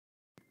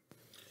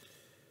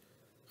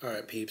All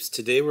right, peeps.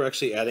 Today we're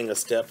actually adding a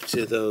step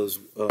to those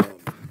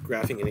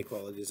graphing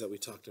inequalities that we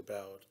talked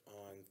about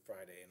on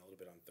Friday and a little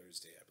bit on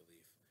Thursday, I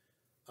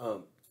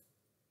believe.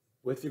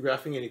 With your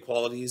graphing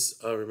inequalities,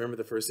 remember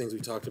the first things we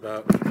talked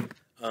about.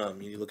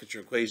 You look at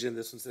your equation.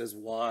 This one says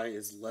y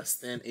is less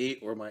than 8,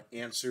 or my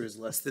answer is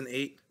less than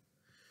 8.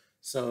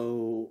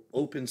 So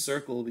open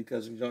circle,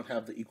 because you don't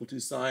have the equal to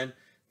sign,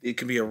 it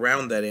can be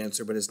around that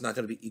answer, but it's not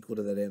going to be equal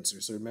to that answer.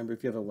 So remember,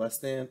 if you have a less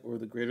than or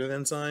the greater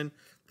than sign,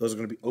 those are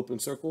going to be open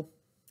circle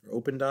or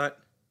open dot.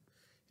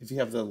 If you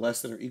have the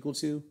less than or equal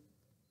to,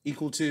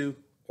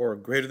 or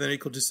greater than or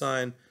equal to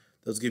sign,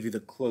 those give you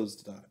the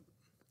closed dot,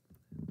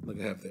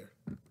 like I have there.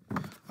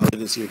 I'll do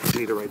this here.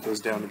 Continue to write those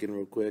down again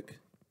real quick.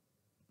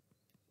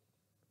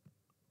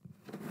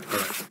 All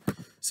right.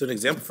 So an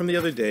example from the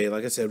other day,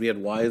 like I said, we had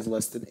y is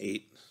less than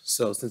 8.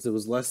 So since it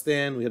was less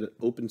than, we had an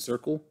open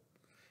circle.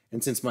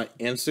 And since my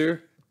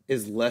answer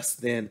is less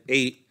than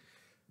 8,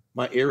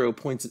 my arrow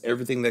points at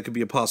everything that could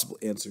be a possible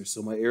answer.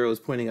 So my arrow is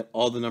pointing at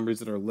all the numbers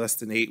that are less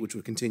than 8, which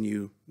would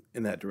continue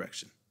in that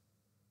direction.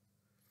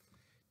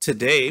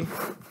 Today,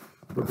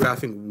 we're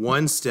graphing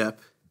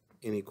one-step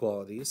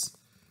inequalities,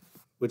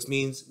 which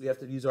means we have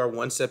to use our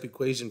one-step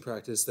equation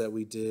practice that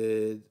we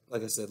did,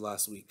 like I said,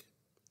 last week.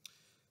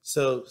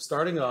 So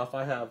starting off,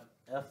 I have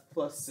f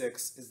plus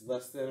 6 is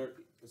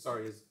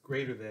is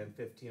greater than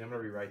 15. I'm going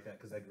to rewrite that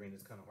because that green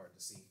is kind of hard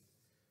to see.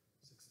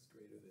 6 is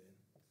greater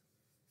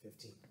than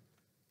 15.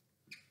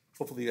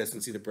 Hopefully you guys can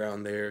see the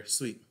brown there.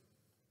 Sweet.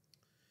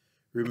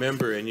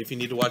 Remember, and if you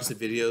need to watch the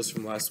videos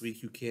from last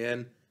week, you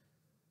can.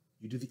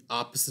 You do the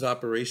opposite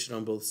operation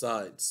on both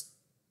sides.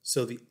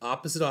 So the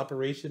opposite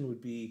operation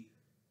would be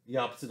the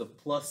opposite of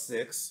plus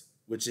 6,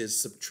 which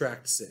is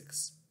subtract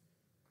 6.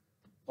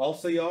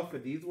 Also, y'all, for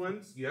these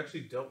ones, you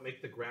actually don't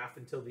make the graph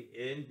until the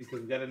end because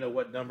we got to know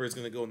what number is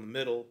going to go in the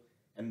middle,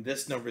 and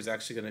this number is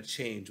actually going to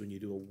change when you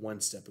do a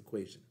one-step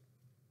equation.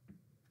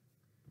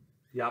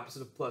 The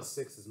opposite of plus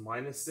 6 is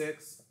minus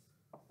 6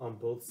 on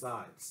both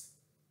sides.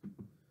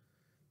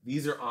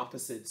 These are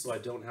opposites, so I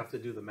don't have to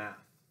do the math.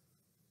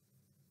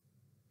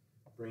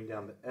 Bring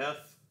down the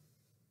f.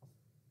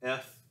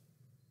 F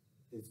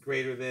is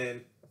greater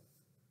than,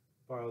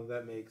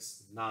 that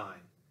makes 9.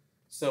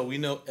 So we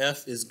know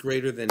f is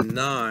greater than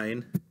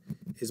 9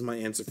 is my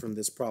answer from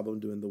this problem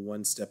doing the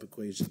one-step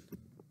equation.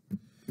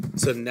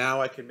 So now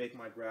I can make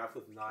my graph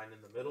with 9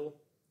 in the middle.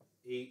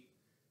 8,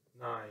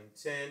 9,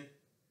 10.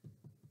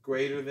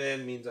 Greater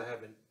than means I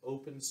have an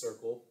open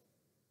circle.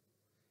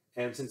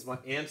 And since my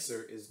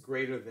answer is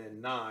greater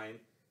than 9,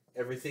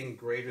 everything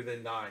greater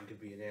than 9 could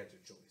be an answer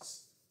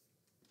choice.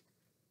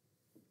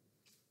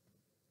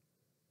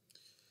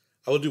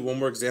 I will do one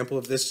more example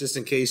of this just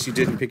in case you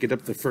didn't pick it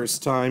up the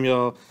first time,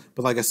 y'all.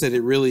 But like I said, it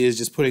really is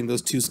just putting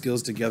those two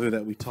skills together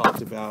that we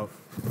talked about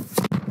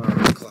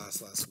in class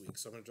last week.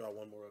 So I'm going to draw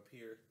one more up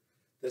here.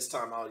 This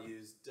time I'll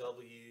use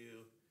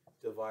w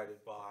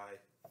divided by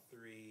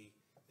 3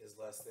 is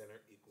less than or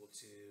equal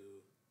to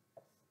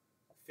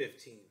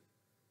 15.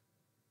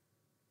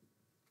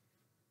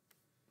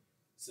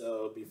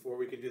 So before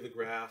we can do the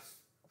graph,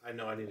 I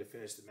know I need to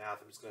finish the math.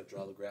 I'm just going to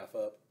draw the graph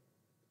up.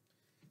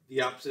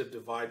 The opposite of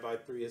divide by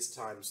 3 is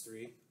times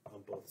 3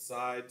 on both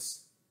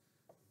sides.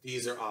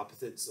 These are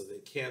opposites, so they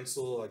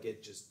cancel. I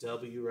get just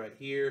w right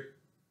here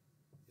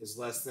is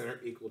less than or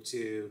equal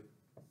to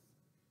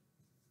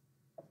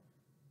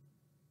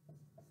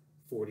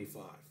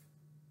 45,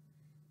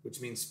 which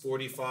means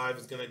 45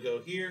 is going to go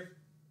here.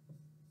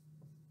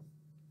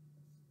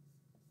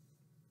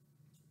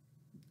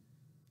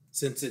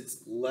 Since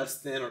it's less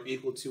than or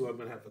equal to, I'm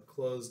going to have a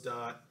closed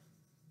dot.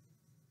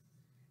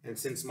 And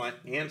since my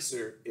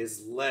answer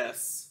is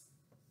less,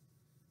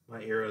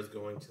 my arrow is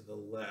going to the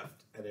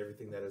left at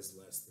everything that is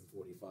less than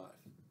 45.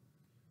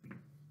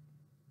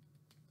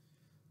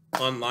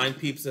 Online,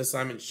 peeps, the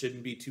assignment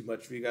shouldn't be too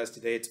much for you guys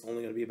today. It's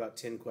only going to be about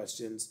 10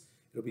 questions.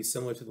 It'll be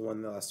similar to the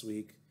one last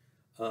week.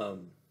 Yeah,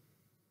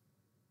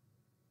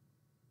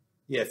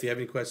 if you have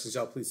any questions,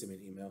 y'all, please send me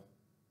an email.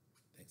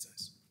 Thanks,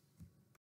 guys.